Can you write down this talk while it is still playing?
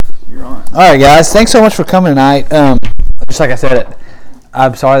You're on. All right, guys. Thanks so much for coming tonight. Just like I said,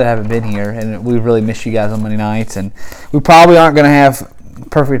 I'm sorry that I haven't been here, and we really miss you guys on Monday nights. And we probably aren't going to have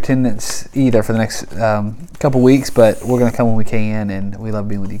perfect attendance either for the next couple weeks, but we're going to come when we can, and we love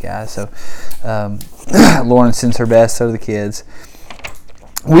being with you guys. So Lauren sends her best, so do the kids.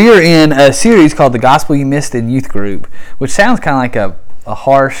 We are in a series called The Gospel You Missed in Youth Group, which sounds kind of like a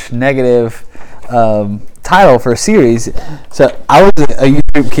harsh, negative title for a series. So I was a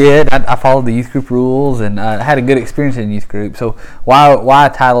youth group kid. I followed the youth group rules, and I had a good experience in youth group. So why a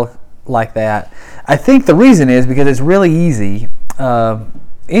title like that? I think the reason is because it's really easy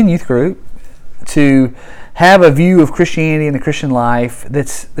in youth group to have a view of Christianity and the Christian life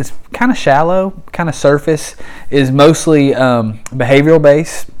that's kind of shallow, kind of surface, is mostly behavioral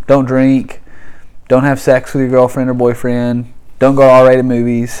based. Don't drink, don't have sex with your girlfriend or boyfriend, don't go to R-rated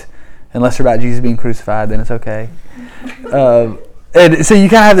movies unless they're about Jesus being crucified, then it's okay. And so you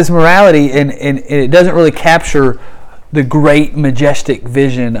kind of have this morality, and it doesn't really capture the great, majestic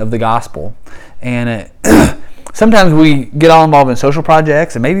vision of the gospel. And sometimes we get all involved in social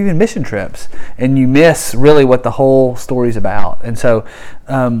projects and maybe even mission trips, and you miss really what the whole story's about. And so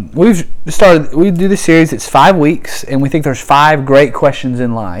we do this series. It's 5 weeks, and we think there's 5 great questions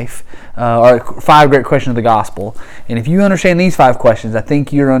in life, or 5 great questions of the gospel. And if you understand these 5 questions, I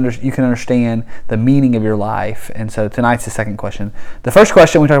think you can understand the meaning of your life. And so tonight's the second question. The first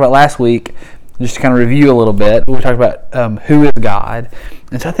question we talked about last week, just to kind of review a little bit, we talked about who is God.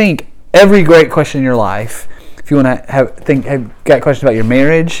 And so I think every great question in your life, if you want to have got questions about your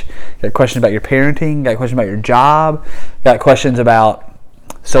marriage, got questions about your parenting, got questions about your job, got questions about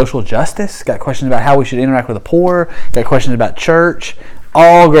social justice, got questions about how we should interact with the poor, got questions about church,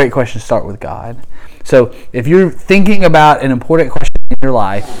 all great questions start with God. So if you're thinking about an important question in your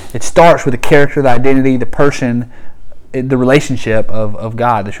life, it starts with the character, the identity, the person, the relationship of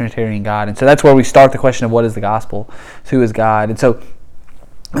God, the Trinitarian God. And so that's where we start the question of what is the gospel, who is God. And so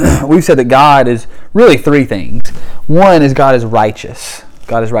we've said that God is really 3 things. One is God is righteous.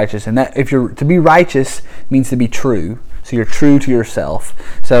 God is righteous, and that if you're to be righteous means to be true. So you're true to yourself.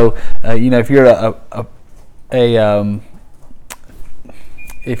 So if you're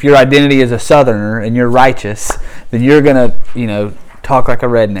if your identity is a Southerner and you're righteous, then you're gonna talk like a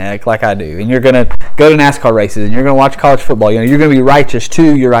redneck, like I do, and you're gonna go to NASCAR races, and you're gonna watch college football. You're gonna be righteous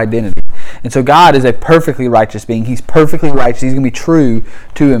to your identity. And so God is a perfectly righteous being. He's perfectly righteous. He's going to be true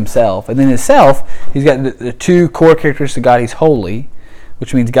to himself. And then himself, he's got the 2 core characteristics of God. He's holy,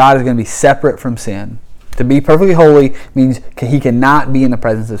 which means God is going to be separate from sin. To be perfectly holy means he cannot be in the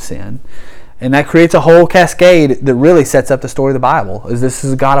presence of sin. And that creates a whole cascade that really sets up the story of the Bible. This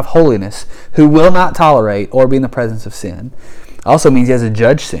is a God of holiness who will not tolerate or be in the presence of sin. Also means he has to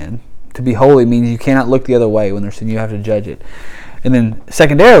judge sin. To be holy means you cannot look the other way when there's sin. You have to judge it. And then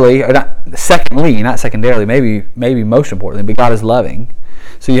secondly, maybe most importantly, but God is loving.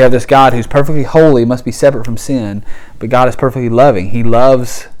 So you have this God who's perfectly holy, must be separate from sin, but God is perfectly loving. He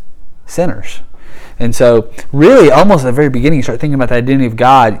loves sinners. And so really, almost at the very beginning, you start thinking about the identity of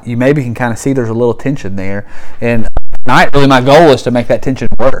God, you maybe can kind of see there's a little tension there. And tonight, really my goal is to make that tension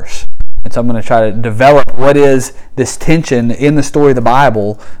worse. And so I'm going to try to develop what is this tension in the story of the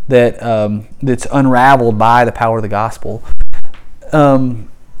Bible that's unraveled by the power of the gospel.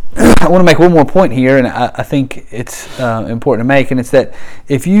 I want to make one more point here, and I think it's important to make, and it's that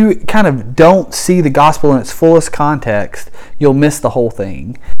if you kind of don't see the gospel in its fullest context, you'll miss the whole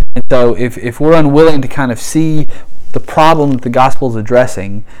thing. And so if we're unwilling to kind of see the problem that the gospel is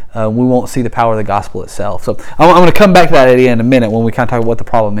addressing, we won't see the power of the gospel itself. So I'm going to come back to that idea in a minute when we kind of talk about what the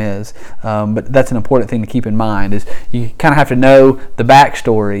problem is. But that's an important thing to keep in mind, is you kind of have to know the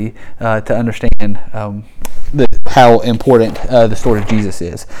backstory to understand how important the story of Jesus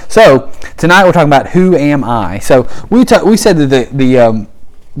is. So tonight we're talking about who am I. So we said that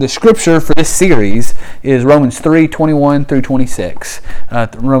the scripture for this series is Romans 3:21 through 26.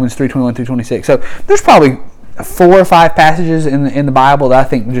 Romans 3:21 through 26. So there's probably 4 or 5 passages in the Bible that I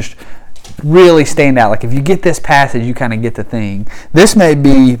think just really stand out. Like if you get this passage, you kind of get the thing. This may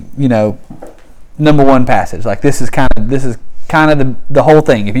be number 1 passage. Like this is kind of the whole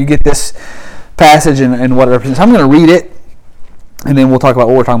thing. If you get this passage and what it represents, I'm going to read it, and then we'll talk about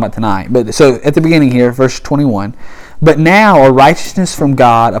what we're talking about tonight. But so at the beginning here, verse 21. But now a righteousness from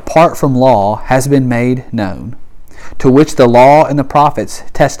God apart from law has been made known, to which the law and the prophets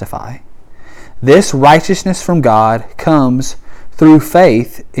testify. This righteousness from God comes through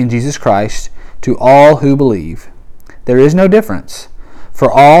faith in Jesus Christ to all who believe. There is no difference,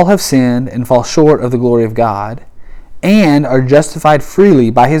 for all have sinned and fall short of the glory of God, and are justified freely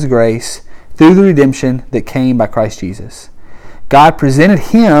by His grace through the redemption that came by Christ Jesus. God presented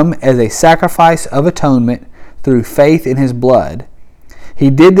him as a sacrifice of atonement through faith in his blood. He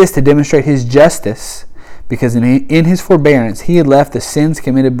did this to demonstrate his justice, because in his forbearance he had left the sins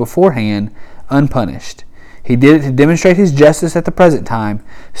committed beforehand unpunished. He did it to demonstrate his justice at the present time,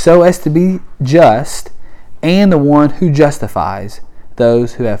 so as to be just and the one who justifies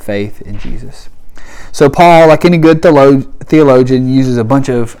those who have faith in Jesus. So Paul, like any good theologian, uses a bunch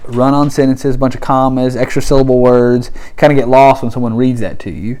of run-on sentences, a bunch of commas, extra syllable words. Kind of get lost when someone reads that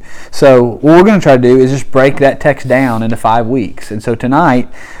to you. So what we're going to try to do is just break that text down into 5 weeks. And so tonight,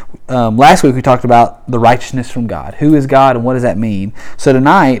 last week we talked about the righteousness from God. Who is God and what does that mean? So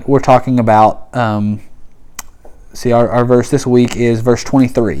tonight we're talking about, our verse this week is verse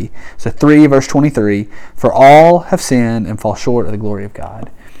 23. So 3 verse 23, for all have sinned and fall short of the glory of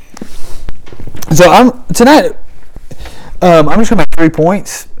God. So tonight, I'm just going to make 3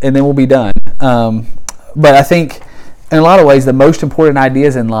 points and then we'll be done. But I think in a lot of ways the most important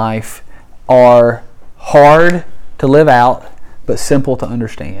ideas in life are hard to live out but simple to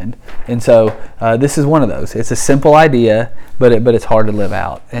understand. And so this is one of those. It's a simple idea, but it's hard to live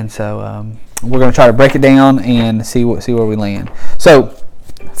out. And so we're going to try to break it down and see where we land. So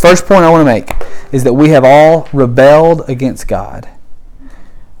first point I want to make is that we have all rebelled against God.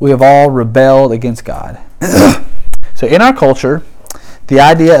 We have all rebelled against God. So in our culture, the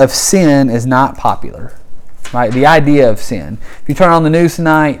idea of sin is not popular, right? The idea of sin. If you turn on the news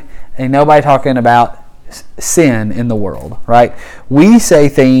tonight, ain't nobody talking about sin in the world, right? We say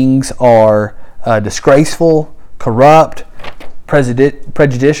things are disgraceful, corrupt,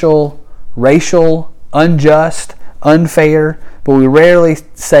 prejudicial, racial, unjust, unfair, but we rarely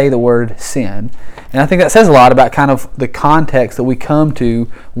say the word sin. And I think that says a lot about kind of the context that we come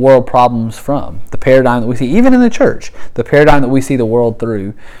to world problems from, the paradigm that we see, even in the church, the paradigm that we see the world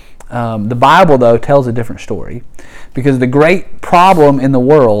through. The Bible, though, tells a different story, because the great problem in the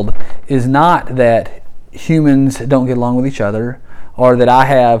world is not that humans don't get along with each other, or that I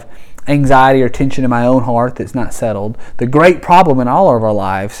have anxiety or tension in my own heart that's not settled. The great problem in all of our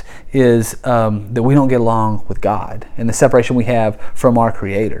lives is that we don't get along with God and the separation we have from our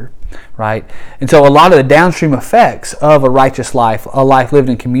Creator, right? And so a lot of the downstream effects of a righteous life, a life lived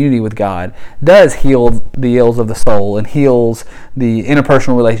in community with God, does heal the ills of the soul and heals the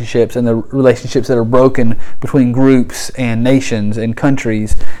interpersonal relationships and the relationships that are broken between groups and nations and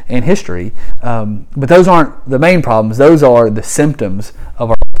countries and history. But those aren't the main problems. Those are the symptoms of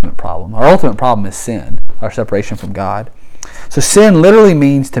our ultimate problem. Our ultimate problem is sin, our separation from God. So sin literally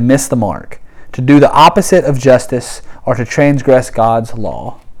means to miss the mark, to do the opposite of justice, or to transgress God's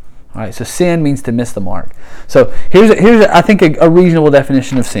law. All right, so sin means to miss the mark. So here's I think a reasonable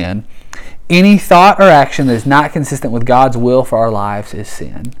definition of sin. Any thought or action that is not consistent with God's will for our lives is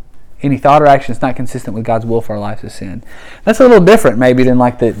sin. Any thought or action that's not consistent with God's will for our lives is sin. That's a little different maybe than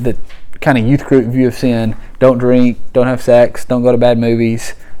like the kind of youth group view of sin. Don't drink, don't have sex, don't go to bad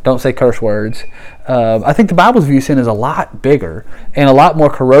movies, don't say curse words. I think the Bible's view of sin is a lot bigger and a lot more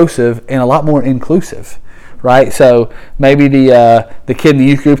corrosive and a lot more inclusive, right? So maybe the kid in the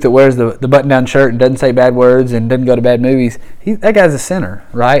youth group that wears the button-down shirt and doesn't say bad words and doesn't go to bad movies, that guy's a sinner,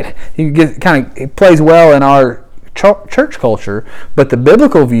 right? He plays well in our church culture, but the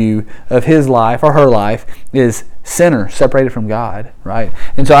biblical view of his life or her life is sinner separated from God, right?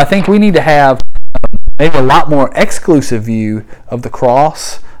 And so I think we need to have maybe a lot more exclusive view of the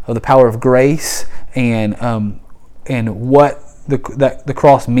cross, of the power of grace, and what the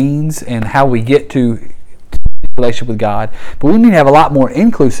cross means and how we get to relationship with God. But we need to have a lot more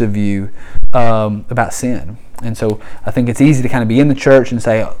inclusive view about sin. And so I think it's easy to kind of be in the church and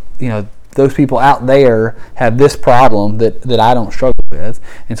say, those people out there have this problem that I don't struggle with.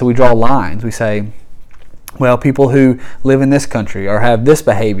 And so we draw lines. We say, well, people who live in this country or have this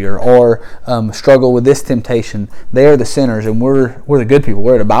behavior or struggle with this temptation, they are the sinners, and we're the good people.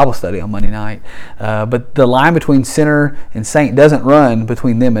 We're at a Bible study on Monday night. But the line between sinner and saint doesn't run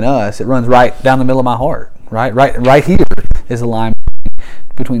between them and us. It runs right down the middle of my heart. Right here is the line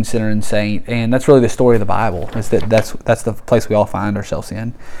between sinner and saint, and that's really the story of the Bible. Is that's the place we all find ourselves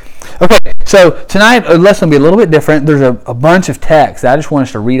in. Okay, so tonight the lesson will be a little bit different. There's a bunch of text that I just want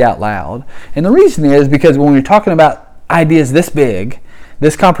us to read out loud, and the reason is because when we're talking about ideas this big,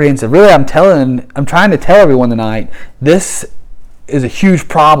 this comprehensive, really I'm trying to tell everyone tonight this is a huge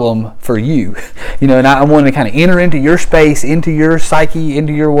problem for you, and I want to kind of enter into your space, into your psyche,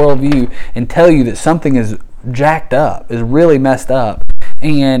 into your worldview, and tell you that something is jacked up, is really messed up.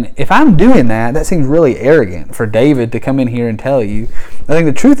 And if I'm doing that seems really arrogant for David to come in here and tell you. I think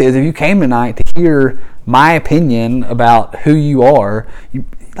the truth is, if you came tonight to hear my opinion about who you are, you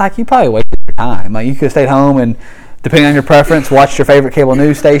probably wasted your time. Like, you could have stayed home and depending on your preference, watch your favorite cable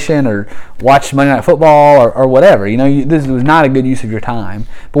news station or watch Monday Night Football or whatever. This was not a good use of your time.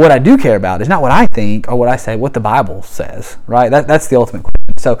 But what I do care about is not what I think or what I say, what the Bible says, right? That's the ultimate question.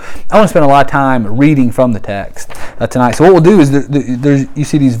 So I want to spend a lot of time reading from the text tonight. So what we'll do is you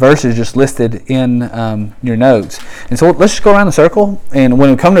see these verses just listed in your notes. And so let's just go around the circle. And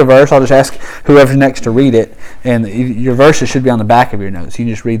when we come to a verse, I'll just ask whoever's next to read it. And your verses should be on the back of your notes. You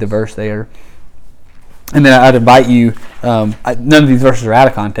can just read the verse there. And then I'd invite you, none of these verses are out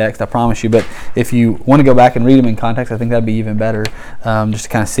of context, I promise you, but if you want to go back and read them in context, I think that'd be even better, just to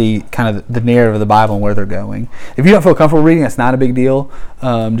kind of see kind of the narrative of the Bible and where they're going. If you don't feel comfortable reading, that's not a big deal.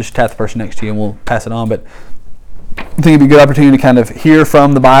 Just tap the person next to you and we'll pass it on. But I think it'd be a good opportunity to kind of hear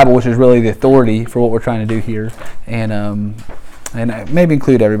from the Bible, which is really the authority for what we're trying to do here, and maybe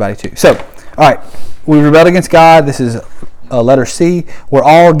include everybody too. So, all right, we rebelled against God. This is letter C. We're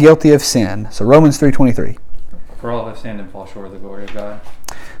all guilty of sin. So Romans 3:23. For all have sinned and fall short of the glory of God.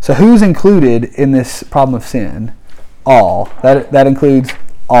 So who's included in this problem of sin? All. That includes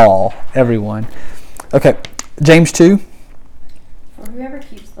all, everyone. Okay, James 2. For whoever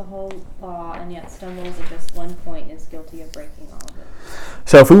keeps the whole law and yet stumbles at this one point is guilty of breaking all of it.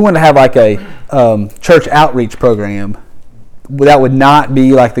 So if we want to have like a church outreach program, that would not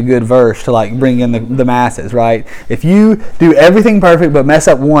be like the good verse to like bring in the masses, right? If you do everything perfect but mess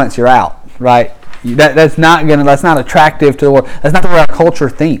up once, you're out, right? That's not attractive to the world. That's not the way our culture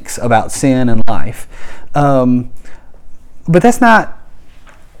thinks about sin and life. But that's not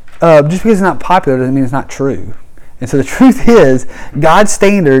just because it's not popular doesn't mean it's not true. And so the truth is, God's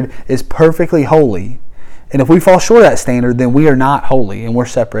standard is perfectly holy, and if we fall short of that standard, then we are not holy and we're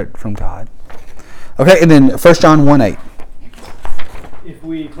separate from God. Okay, and then 1 John 1:8. If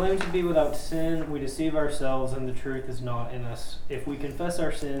we claim to be without sin, we deceive ourselves and the truth is not in us. If we confess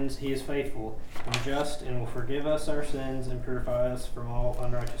our sins, he is faithful and just and will forgive us our sins and purify us from all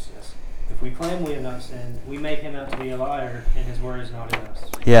unrighteousness. If we claim we have not sinned, we make him out to be a liar and his word is not in us.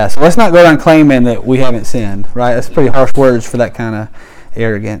 Yeah, so let's not go around claiming that we haven't sinned, right? That's pretty harsh words for that kind of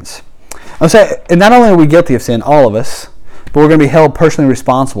arrogance. I'm saying, and not only are we guilty of sin, all of us, but we're going to be held personally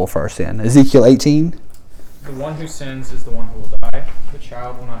responsible for our sin. Ezekiel 18. The one who sins is the one who will die. The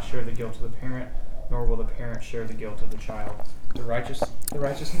child will not share the guilt of the parent, nor will the parent share the guilt of the child. The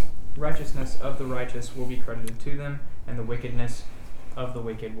righteousness of the righteous will be credited to them, and the wickedness of the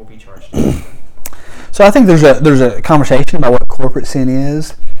wicked will be charged against them. So I think there's a conversation about what corporate sin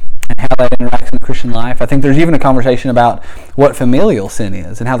is and how that interacts in the Christian life. I think there's even a conversation about what familial sin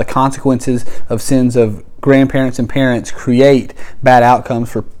is and how the consequences of sins of grandparents and parents create bad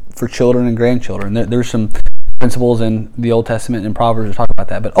outcomes for children and grandchildren. There's some principles in the Old Testament and Proverbs that talk about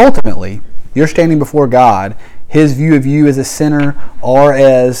that. But ultimately, you're standing before God. His view of you as a sinner or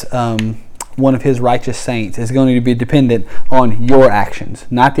as one of his righteous saints is going to be dependent on your actions,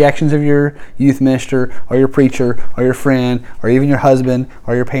 not the actions of your youth minister or your preacher or your friend or even your husband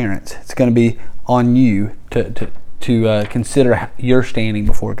or your parents. It's going to be on you to consider your standing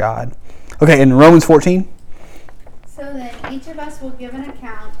before God. Okay, in Romans 14. So then each of us will give an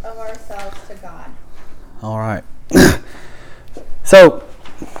account of ourselves to God. All right. So,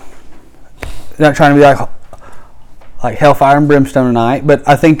 not trying to be like hellfire and brimstone tonight, but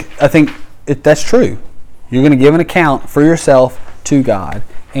I think that's true. You're going to give an account for yourself to God,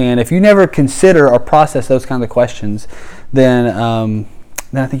 and if you never consider or process those kinds of questions, then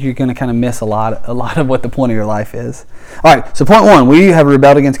I think you're going to kind of miss a lot of what the point of your life is. All right. So point 1, we have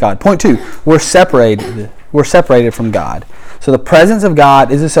rebelled against God. Point 2, we're separated. We're separated from God. So the presence of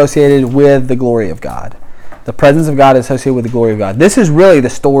God is associated with the glory of God. The presence of God is associated with the glory of God. This is really the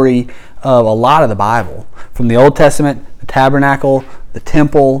story of a lot of the Bible. From the Old Testament, the tabernacle, the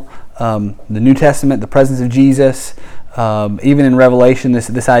temple, the New Testament, the presence of Jesus, even in Revelation,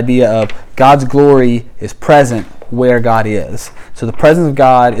 this idea of God's glory is present where God is. So the presence of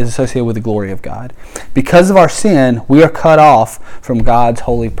God is associated with the glory of God. Because of our sin, we are cut off from God's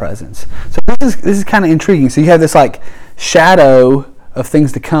holy presence. So this is kind of intriguing. So you have this like shadow of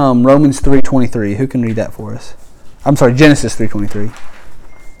things to come, Romans 3:23. Who can read that for us? I'm sorry, Genesis 3:23.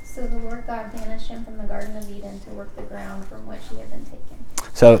 So the Lord God banished him from the Garden of Eden to work the ground from which he had been taken.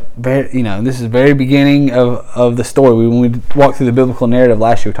 So, this is the very beginning of the story. When we walked through the biblical narrative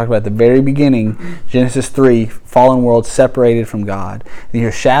last year, we talked about the very beginning, Genesis 3, fallen world separated from God. And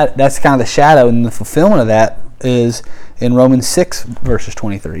that's kind of the shadow, and the fulfillment of that is in Romans 6, verses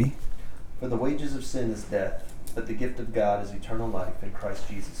 23. For the wages of sin is death, but the gift of God is eternal life in Christ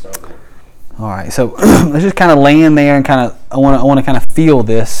Jesus our Lord. All right, so let's just kind of land there and I want to kind of feel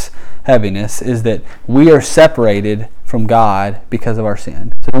this heaviness, is that we are separated from God because of our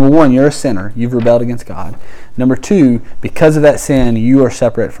sin. So number one, you're a sinner. You've rebelled against God. Number two, because of that sin, you are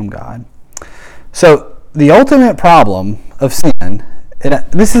separate from God. So the ultimate problem of sin, and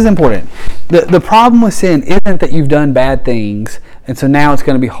this is important, the problem with sin isn't that you've done bad things and so now it's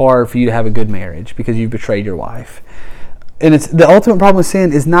going to be hard for you to have a good marriage because you've betrayed your wife. And it's the ultimate problem with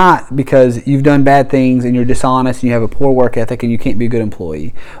sin is not because you've done bad things and you're dishonest and you have a poor work ethic and you can't be a good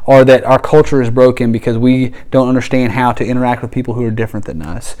employee, or that our culture is broken because we don't understand how to interact with people who are different than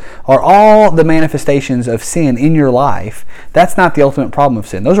us, or all the manifestations of sin in your life. That's not the ultimate problem of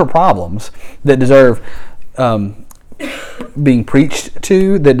sin. Those are problems that deserve being preached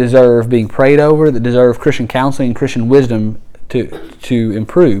to, that deserve being prayed over, that deserve Christian counseling and Christian wisdom to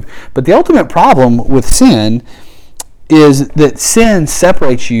improve. But the ultimate problem with sin is that sin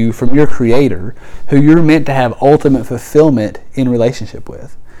separates you from your Creator, who you're meant to have ultimate fulfillment in relationship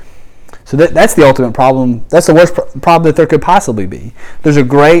with. So that's the ultimate problem. That's the worst problem that there could possibly be. There's a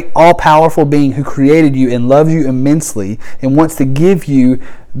great, all-powerful being who created you and loves you immensely and wants to give you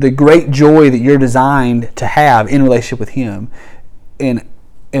the great joy that you're designed to have in relationship with Him. And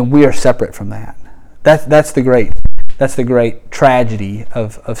we are separate from that. That's the great tragedy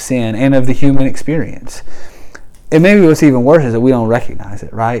of sin and of the human experience. And maybe what's even worse is that we don't recognize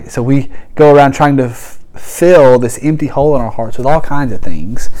it, right? So we go around trying to fill this empty hole in our hearts with all kinds of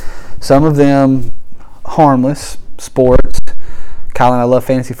things. Some of them harmless, sports. Kyle and I love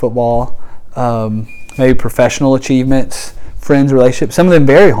fantasy football. Maybe professional achievements, friends, relationships. Some of them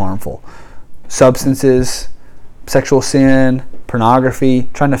very harmful. Substances, sexual sin, pornography,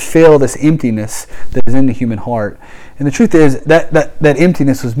 trying to fill this emptiness that is in the human heart. And the truth is that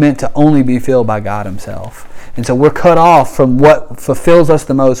emptiness was meant to only be filled by God Himself. And so we're cut off from what fulfills us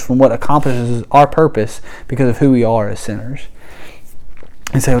the most, from what accomplishes our purpose because of who we are as sinners.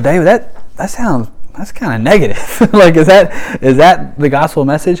 And so, David, that's kind of negative. Like, is that the gospel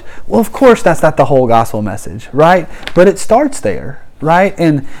message? Well, of course, that's not the whole gospel message, right? But it starts there, right?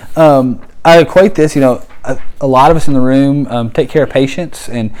 And I equate this, a lot of us in the room take care of patients,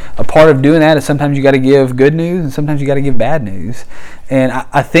 and a part of doing that is sometimes you got to give good news and sometimes you got to give bad news. And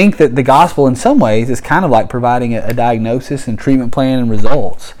I think that the gospel in some ways is kind of like providing a diagnosis and treatment plan and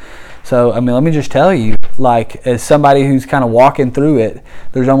results. So, let me just tell you, like, as somebody who's kind of walking through it,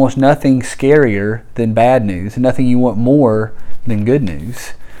 there's almost nothing scarier than bad news, and nothing you want more than good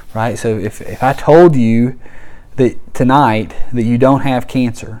news, right? So if I told you that tonight that you don't have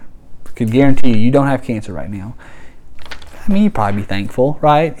cancer, could guarantee you don't have cancer right now, you'd probably be thankful,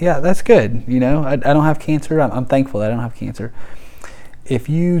 right? Yeah, that's good. I don't have cancer. I'm thankful that I don't have cancer. If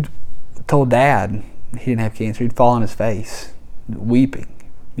you told Dad he didn't have cancer, he'd fall on his face, weeping.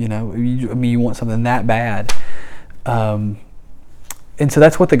 You want something that bad. And so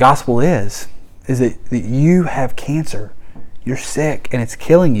that's what the gospel is that you have cancer. You're sick and it's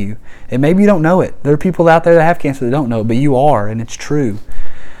killing you. And maybe you don't know it. There are people out there that have cancer that don't know it, but you are, and it's true.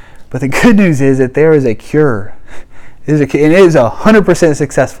 But the good news is that there is a cure. And it is 100%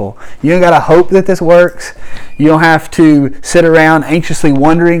 successful. You ain't got to hope that this works. You don't have to sit around anxiously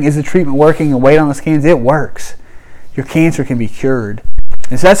wondering, is the treatment working, and wait on the scans. It works. Your cancer can be cured.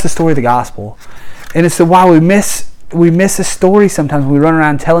 And so that's the story of the gospel. And it's why we miss the story sometimes. We run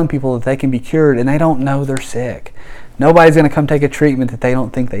around telling people that they can be cured and they don't know they're sick. Nobody's going to come take a treatment that they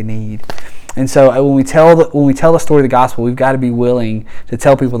don't think they need. And so when we tell the story of the gospel, we've got to be willing to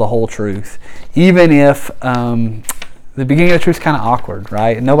tell people the whole truth, even if the beginning of the truth is kind of awkward,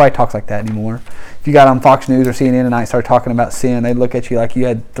 right? And nobody talks like that anymore. If you got on Fox News or CNN tonight and start talking about sin, they'd look at you like you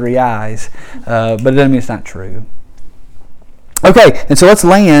had 3 eyes. But it doesn't mean it's not true. Okay, and so let's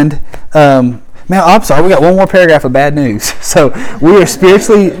land. I'm sorry, we got one more paragraph of bad news. So we're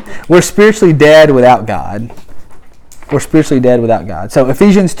spiritually dead without God. We're spiritually dead without God. So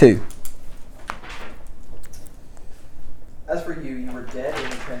Ephesians 2. As for you, you were dead in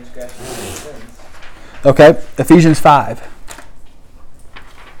the transgressions and sins. Okay, Ephesians 5.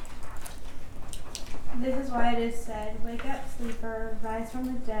 This is why it is said, wake up, sleeper, rise from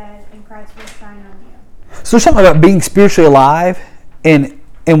the dead, and Christ will shine on you. So there's something about being spiritually alive, and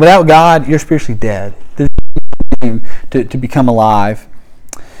without God, you're spiritually dead. There's nothing to become alive.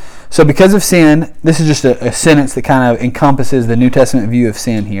 So because of sin, this is just a sentence that kind of encompasses the New Testament view of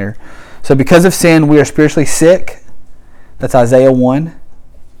sin here. So because of sin, we are spiritually sick. That's Isaiah 1.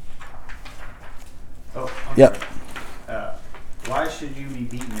 Yep. Why should you be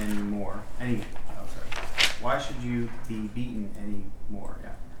beaten anymore? Why should you be beaten anymore? Yeah.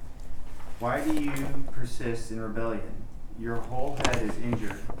 Why do you persist in rebellion? Your whole head is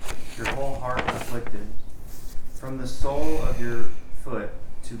injured, your whole heart afflicted. From the sole of your foot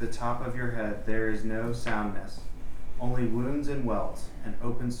to the top of your head there is no soundness. only wounds and welts and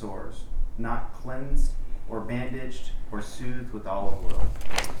open sores, not cleansed or bandaged or soothed with olive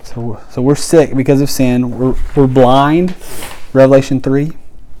oil. So we're sick because of sin. We're blind. Revelation 3. You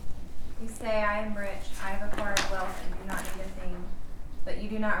say, I am rich, I have acquired wealth and do not need a thing, but you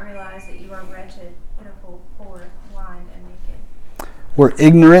do not realize that you are wretched, pitiful, poor, blind, and naked. We're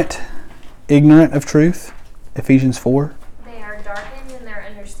ignorant of truth. Ephesians 4. They are darkened in their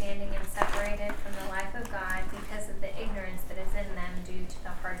understanding and separated from the life of God because of the ignorance that is in them due to the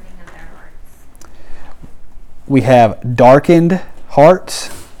hardening of their hearts. We have darkened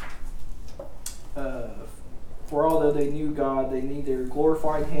hearts. For although they knew God, they neither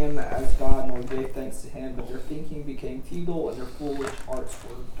glorified Him as God nor gave thanks to Him, but their thinking became feeble and their foolish hearts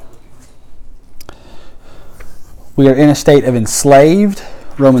were darkened. We are in a state of enslaved.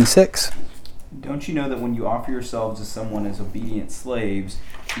 Romans 6. Don't you know that when you offer yourselves to someone as obedient slaves,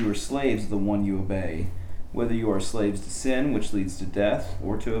 you are slaves of the one you obey, whether you are slaves to sin, which leads to death,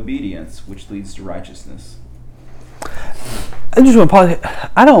 or to obedience, which leads to righteousness? I just want to pause.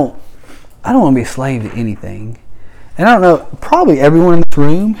 I don't want to be a slave to anything. And I don't know, probably everyone in this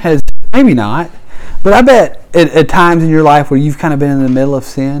room has, maybe not, but I bet at times in your life where you've kind of been in the middle of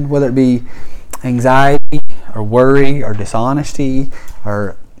sin, whether it be anxiety or worry or dishonesty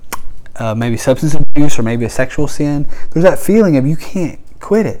or maybe substance abuse or maybe a sexual sin, there's that feeling of you can't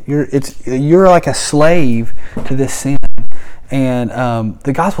quit it. You're like a slave to this sin. And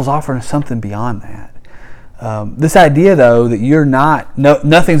the gospel's offering something beyond that. This idea, though, that you're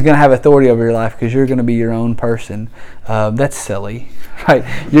nothing's going to have authority over your life because you're going to be your own person, that's silly, right?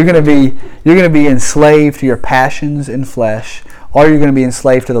 You're going to be enslaved to your passions and flesh, or you're going to be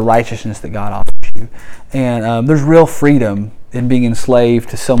enslaved to the righteousness that God offers you. And there's real freedom in being enslaved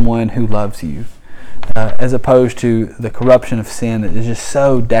to someone who loves you, as opposed to the corruption of sin that is just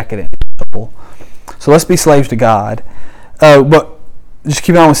so decadent. So let's be slaves to God. But just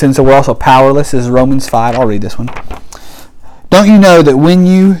keep on with sin, so we're also powerless. This is Romans 5. I'll read this one. Don't you know that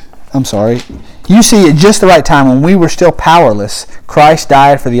you see at just the right time when we were still powerless, Christ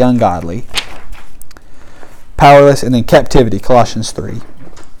died for the ungodly. Powerless, and then captivity, Colossians 3.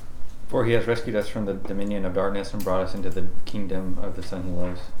 For he has rescued us from the dominion of darkness and brought us into the kingdom of the Son he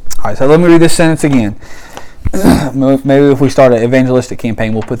loves. All right, so let me read this sentence again. Maybe if we start an evangelistic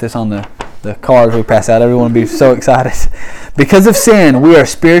campaign, we'll put this on the cards we pass out. Everyone will be so excited. Because of sin, we are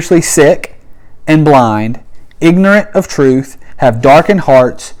spiritually sick and blind, ignorant of truth, have darkened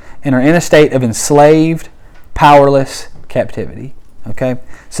hearts, and are in a state of enslaved, powerless captivity. Okay?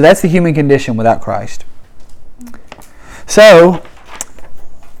 So that's the human condition without Christ. So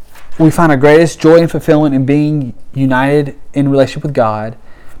we find our greatest joy and fulfillment in being united in relationship with God,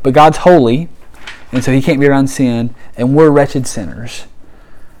 but God's holy, and so He can't be around sin, and we're wretched sinners.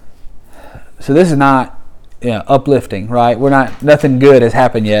 So this is not uplifting, right? Nothing good has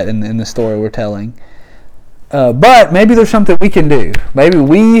happened yet in the story we're telling. But maybe there's something we can do. Maybe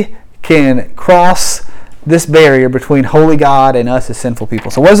we can cross this barrier between holy God and us as sinful people.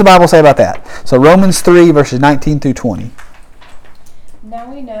 So what does the Bible say about that? So Romans 3, verses 19 through 20.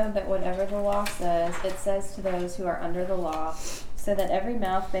 Now we know that whatever the law says, it says to those who are under the law, so that every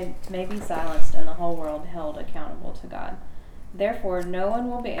mouth may be silenced and the whole world held accountable to God. Therefore, no one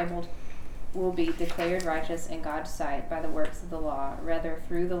will be declared righteous in God's sight by the works of the law. Rather,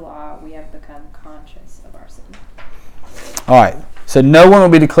 through the law, we have become conscious of our sin. All right. So no one will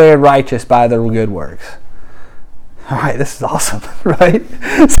be declared righteous by their good works. All right. This is awesome, right?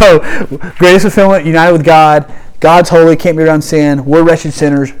 So greatest fulfillment, united with God. God's holy, can't be around sin. We're wretched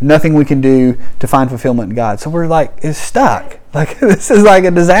sinners. Nothing we can do to find fulfillment in God. So we're it's stuck. This is like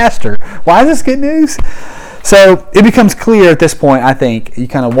a disaster. Why is this good news? So it becomes clear at this point, I think, you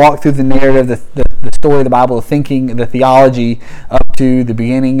kind of walk through the narrative, the story of the Bible, the thinking, the theology up to the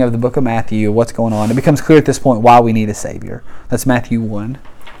beginning of the book of Matthew, what's going on. It becomes clear at this point why we need a Savior. That's Matthew 1.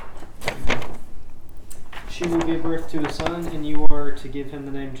 She will give birth to a son, and you are to give him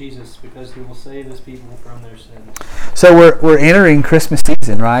the name Jesus, because he will save his people from their sins. So we're entering Christmas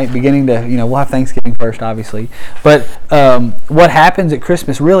season, right? Beginning to, we'll have Thanksgiving first, obviously. But what happens at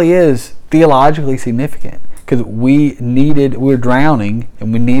Christmas really is theologically significant, because we were drowning,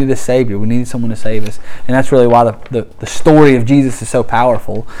 and we needed a Savior. We needed someone to save us. And that's really why the story of Jesus is so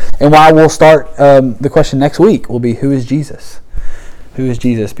powerful. And why we'll start the question next week will be, who is Jesus? Who is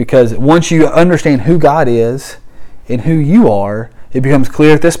Jesus? Because once you understand who God is and who you are, it becomes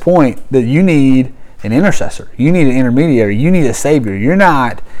clear at this point that you need an intercessor. You need an intermediary. You need a Savior. You're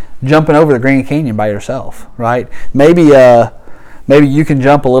not jumping over the Grand Canyon by yourself, right? Maybe you can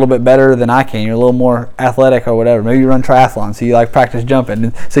jump a little bit better than I can. You're a little more athletic or whatever. Maybe you run triathlon, so you practice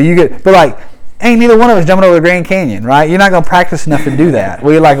jumping. So ain't neither one of us jumping over the Grand Canyon, right? You're not going to practice enough to do that.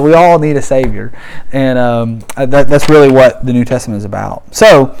 We all need a Savior, and that's really what the New Testament is about.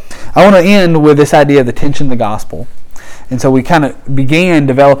 So I want to end with this idea of the tension of the gospel. And so we kind of began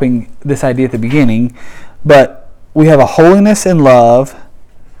developing this idea at the beginning, but we have a holiness and love,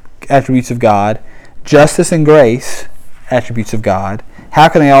 attributes of God, justice and grace, attributes of God. How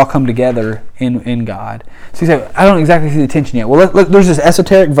can they all come together in God? So you say, I don't exactly see the tension yet. Well, there's this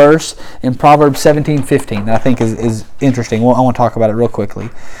esoteric verse in Proverbs 17:15 that I think is interesting. Well, I want to talk about it real quickly.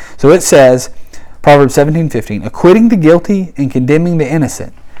 So it says, Proverbs 17:15, acquitting the guilty and condemning the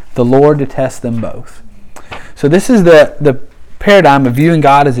innocent, the Lord detests them both. So this is the paradigm of viewing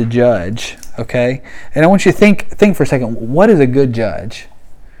God as a judge, okay? And I want you to think for a second, what is a good judge?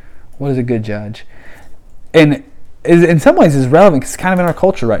 What is a good judge? And in some ways is relevant because it's kind of in our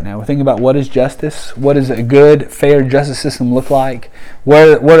culture right now. We're thinking about what is justice, what does a good, fair justice system look like, what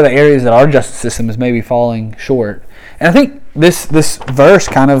are the areas that our justice system is maybe falling short. And I think this verse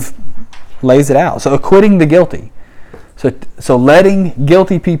kind of lays it out. So acquitting the guilty. So letting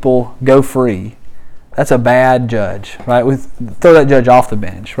guilty people go free. That's a bad judge, right? Throw that judge off the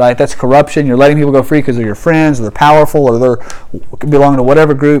bench, right? That's corruption. You're letting people go free because they're your friends, or they're powerful, or they belong to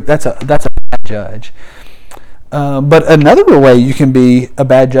whatever group. That's a bad judge. But another way you can be a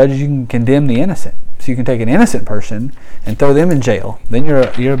bad judge is you can condemn the innocent. So you can take an innocent person and throw them in jail. Then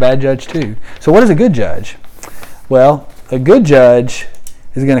you're a bad judge too. So what is a good judge? Well, a good judge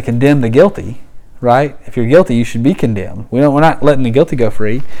is going to condemn the guilty, right? If you're guilty, you should be condemned. We're not letting the guilty go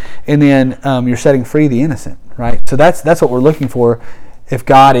free, and then you're setting free the innocent, right? So that's what we're looking for if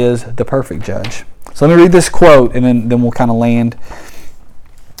God is the perfect judge. So let me read this quote, and then we'll kind of land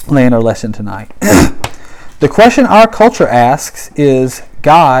our lesson tonight. The question our culture asks is,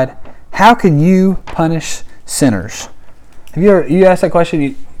 God, how can you punish sinners? Have you asked that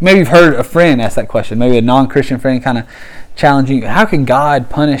question? Maybe you've heard a friend ask that question. Maybe a non-Christian friend kind of challenging you. How can God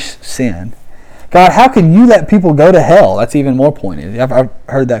punish sin? God, how can you let people go to hell? That's even more pointed. I've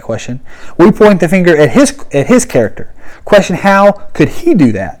heard that question. We point the finger at his character. Question, how could he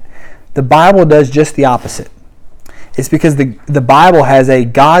do that? The Bible does just the opposite. It's because the Bible has a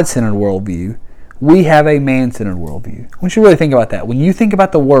God-centered worldview. We have a man-centered worldview. I want you to really think about that. When you think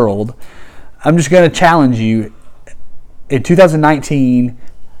about the world, I'm just going to challenge you. In 2019,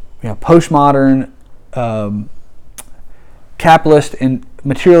 postmodern, capitalist, and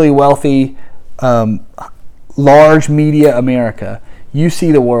materially wealthy, large media America, you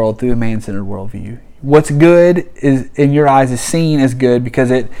see the world through a man-centered worldview. What's good is in your eyes is seen as good because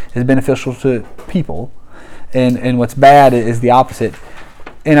it is beneficial to people, and what's bad is the opposite.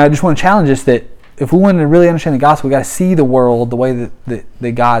 And I just want to challenge us that if we want to really understand the gospel, we've got to see the world the way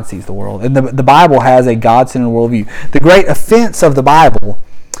that God sees the world. And the Bible has a God-centered worldview. The great offense of the Bible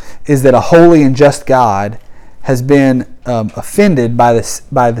is that a holy and just God has been offended by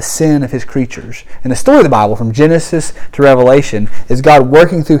the sin of his creatures. And the story of the Bible, from Genesis to Revelation, is God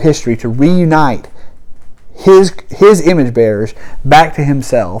working through history to reunite his image bearers back to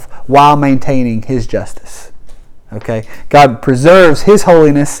himself while maintaining his justice. Okay? God preserves his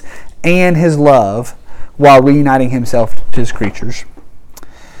holiness and his love while reuniting himself to his creatures.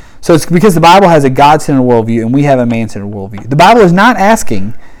 So it's because the Bible has a God-centered worldview and we have a man-centered worldview. The Bible is not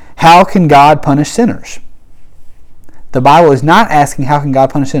asking, how can God punish sinners? The Bible is not asking, how can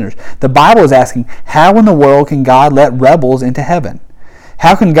God punish sinners? The Bible is asking, how in the world can God let rebels into heaven?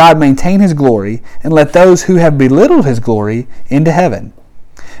 How can God maintain his glory and let those who have belittled his glory into heaven?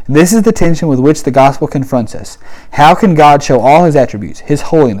 This is the tension with which the gospel confronts us. How can God show all his attributes, his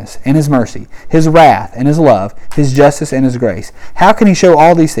holiness and his mercy, his wrath and his love, his justice and his grace? How can he show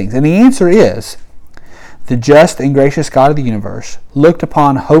all these things? And the answer is, the just and gracious God of the universe looked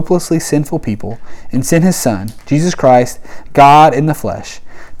upon hopelessly sinful people and sent his Son, Jesus Christ, God in the flesh,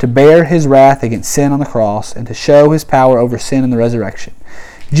 to bear his wrath against sin on the cross and to show his power over sin in the resurrection.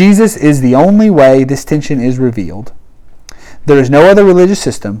 Jesus is the only way this tension is revealed. There is no other religious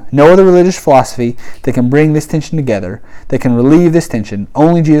system, no other religious philosophy that can bring this tension together, that can relieve this tension.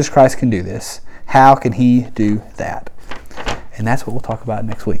 Only Jesus Christ can do this. How can he do that? And that's what we'll talk about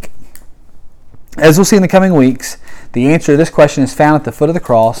next week. As we'll see in the coming weeks, the answer to this question is found at the foot of the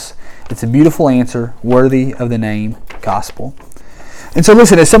cross. It's a beautiful answer, worthy of the name gospel. And so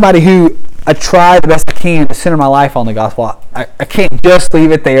listen, as somebody who I try the best I can to center my life on the gospel, I can't just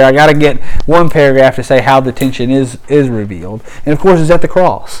leave it there. I got to get one paragraph to say how the tension is revealed. And of course, it's at the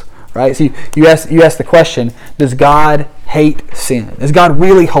cross, right? So you ask the question, does God hate sin? Is God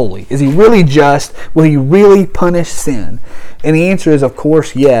really holy? Is he really just? Will he really punish sin? And the answer is, of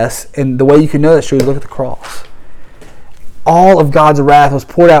course, yes. And the way you can know that's true is look at the cross. All of God's wrath was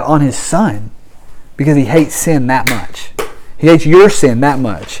poured out on his Son. because he hates sin that much. He hates your sin that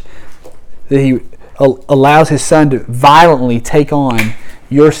much that he allows his son to violently take on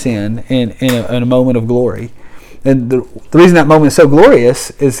your sin in a moment of glory. And the reason that moment is so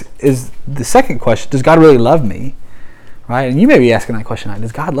glorious is the second question: does God really love me? Right? And you may be asking that question: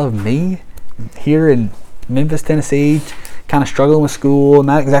 does God love me here in Memphis, Tennessee, kind of struggling with school,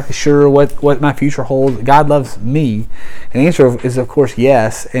 not exactly sure what my future holds? God loves me. And the answer is, of course,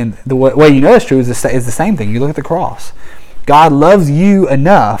 yes. And the way you know it's true is the same thing. You look at the cross. God loves you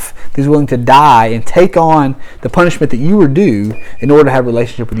enough that he's willing to die and take on the punishment that you were due in order to have a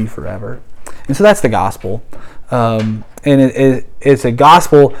relationship with you forever. And so that's the gospel. And it's a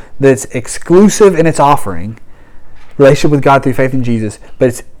gospel that's exclusive in its offering, relationship with God through faith in Jesus,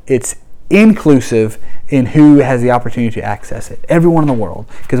 but it's inclusive in who has the opportunity to access it. Everyone in the world.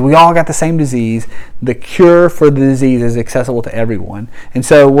 Because we all got the same disease. The cure for the disease is accessible to everyone. And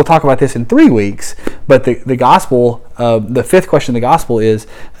so we'll talk about this in 3 weeks. But the gospel, the fifth question of the gospel is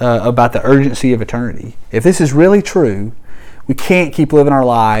about the urgency of eternity. If this is really true, we can't keep living our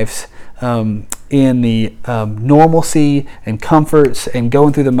lives in the normalcy and comforts and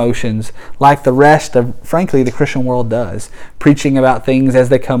going through the motions like the rest of, frankly, the Christian world does. Preaching about things as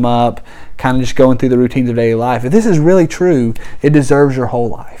they come up, kind of just going through the routines of daily life. If this is really true, it deserves your whole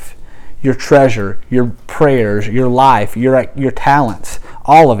life. Your treasure, your prayers, your life, your talents,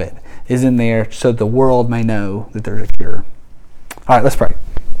 all of it is in there so the world may know that there's a cure. All right, let's pray.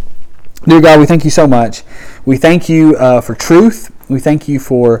 Dear God, we thank you so much. We thank you for truth. We thank you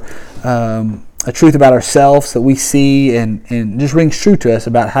for a truth about ourselves that we see and just rings true to us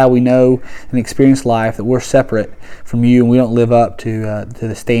about how we know and experience life, that we're separate from you and we don't live up to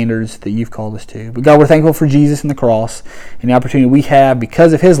the standards that you've called us to. But God, we're thankful for Jesus and the cross and the opportunity we have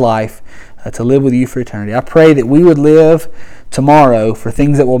because of his life to live with you for eternity. I pray that we would live tomorrow for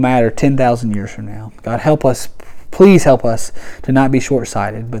things that will matter 10,000 years from now. God, help us. Please help us to not be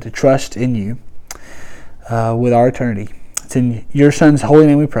short-sighted, but to trust in you with our eternity. It's in your Son's holy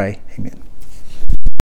name we pray. Amen.